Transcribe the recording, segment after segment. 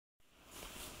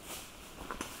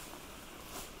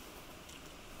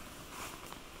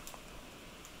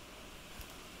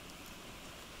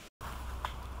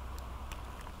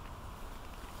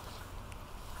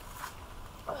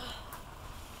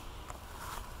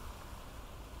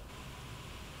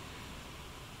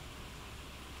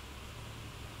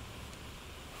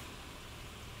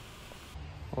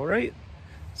All right,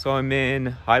 so I'm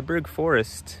in Hyberg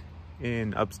Forest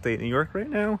in upstate New York right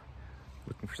now,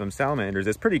 looking for some salamanders.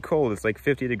 It's pretty cold, it's like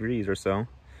 50 degrees or so,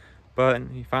 but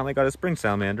he finally got a spring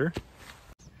salamander.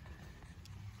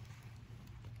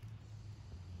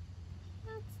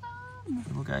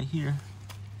 Little guy here,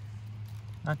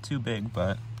 not too big,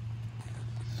 but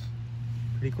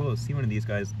pretty cool to see one of these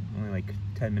guys only like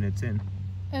 10 minutes in.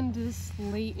 And just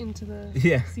late into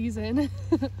the season.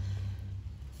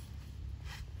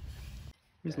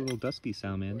 Here's a little dusky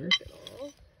salamander.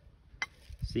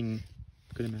 Seeing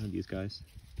a good amount of these guys,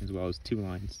 as well as two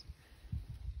lines.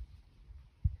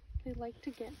 They like to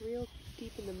get real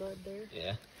deep in the mud there.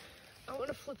 Yeah. I want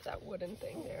to flip that wooden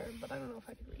thing there, but I don't know if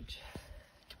I can reach.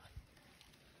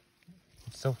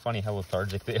 It's so funny how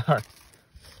lethargic they are.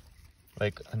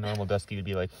 Like a normal dusky would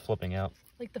be like flipping out.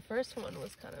 Like the first one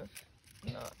was kind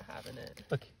of not having it.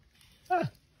 Look.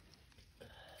 Ah.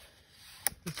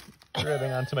 He's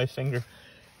grabbing onto my finger.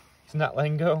 He's not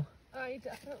letting go. I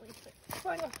definitely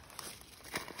think.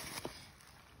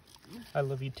 I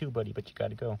love you too, buddy, but you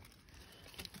gotta go.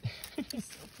 He's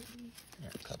so pretty. Here,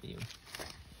 I'll cover you.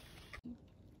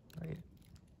 Right.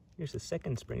 Here's the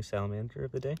second spring salamander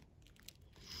of the day.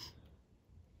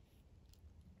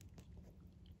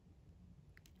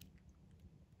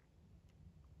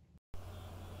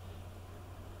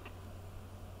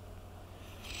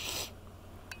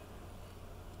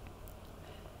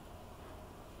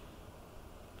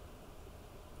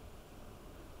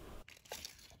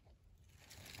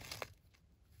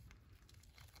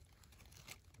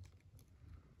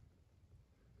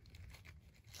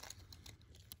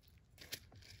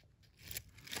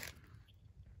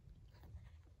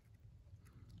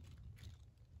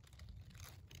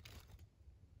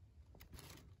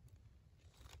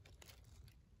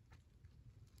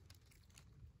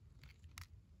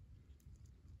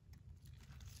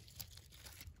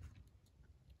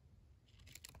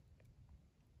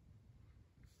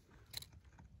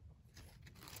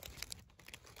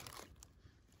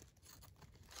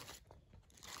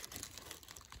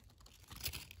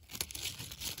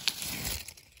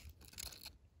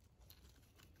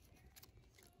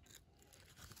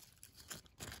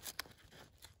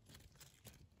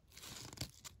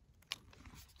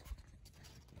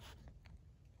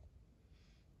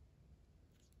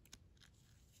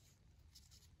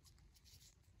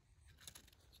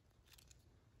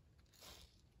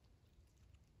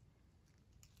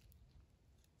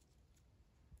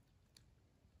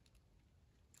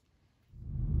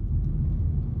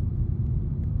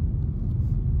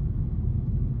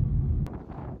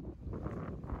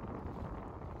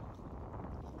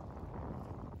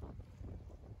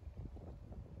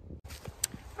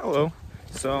 Hello.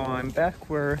 So I'm back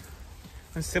in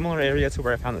a similar area to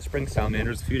where I found the spring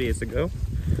salamanders a few days ago.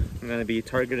 I'm going to be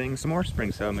targeting some more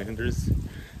spring salamanders,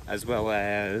 as well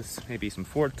as maybe some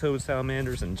four-toed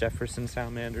salamanders and Jefferson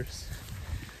salamanders,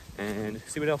 and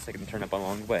see what else I can turn up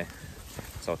along the way.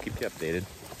 So I'll keep you updated.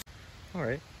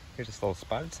 Alright, here's this little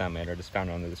spotted salamander I just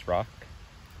found under this rock.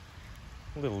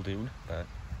 Little dude, but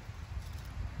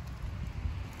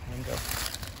there we go.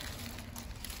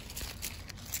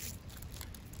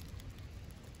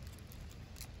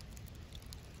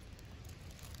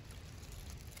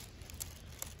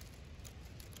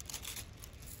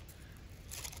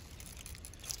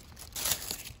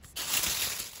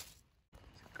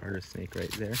 Garter snake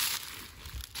right there.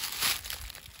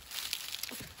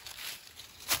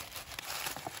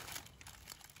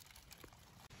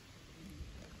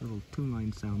 Little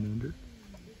two-line salamander.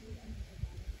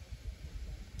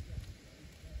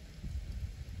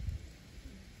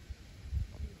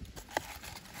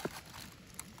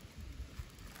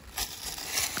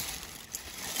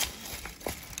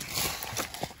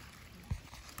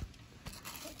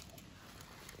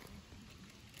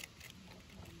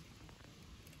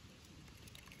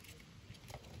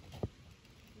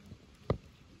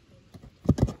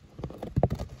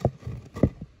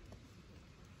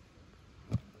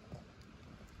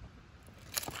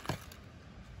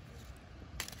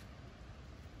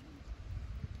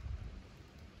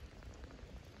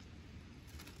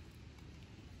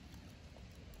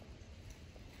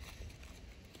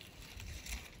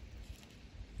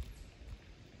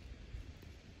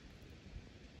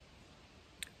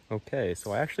 Okay,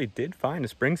 so I actually did find a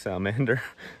spring salamander.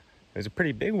 It was a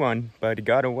pretty big one, but he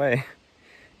got away.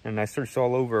 And I searched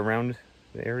all over around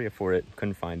the area for it,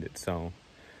 couldn't find it. So I'm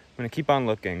gonna keep on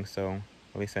looking, so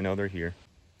at least I know they're here.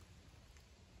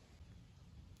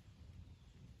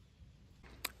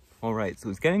 All right, so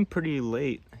it's getting pretty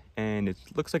late and it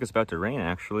looks like it's about to rain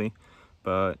actually,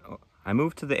 but I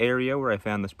moved to the area where I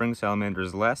found the spring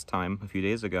salamanders last time, a few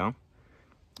days ago.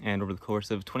 And over the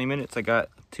course of 20 minutes, I got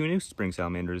 2 new spring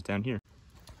salamanders down here.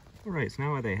 All right, so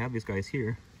now that I have these guys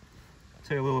here, I'll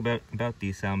tell you a little bit about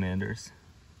these salamanders.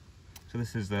 So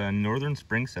this is the northern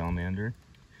spring salamander,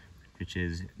 which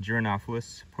is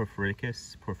Giranophilus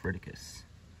porphyriticus.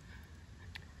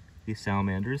 These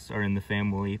salamanders are in the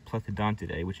family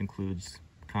Plethodontidae, which includes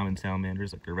common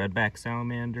salamanders like the redback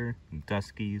salamander, and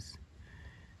duskies,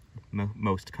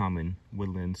 most common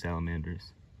woodland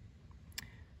salamanders.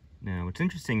 Now, what's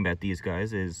interesting about these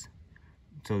guys is,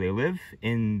 so they live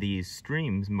in these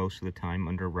streams most of the time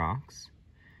under rocks,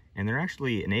 and they're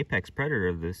actually an apex predator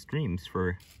of the streams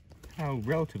for how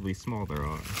relatively small they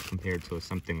are compared to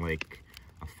something like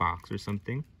a fox or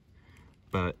something.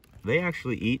 But they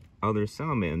actually eat other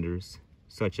salamanders,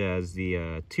 such as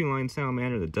the two-line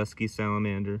salamander, the dusky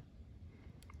salamander.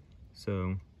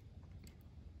 So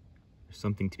there's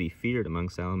something to be feared among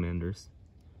salamanders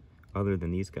other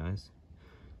than these guys.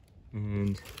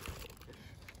 And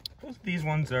these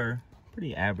ones are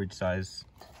pretty average size.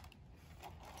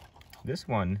 This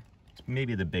one is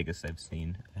maybe the biggest I've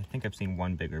seen. I think I've seen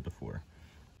one bigger before.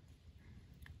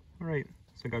 All right,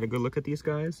 so I got a good look at these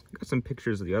guys. I got some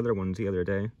pictures of the other ones the other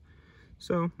day.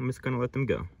 So I'm just gonna let them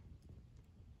go.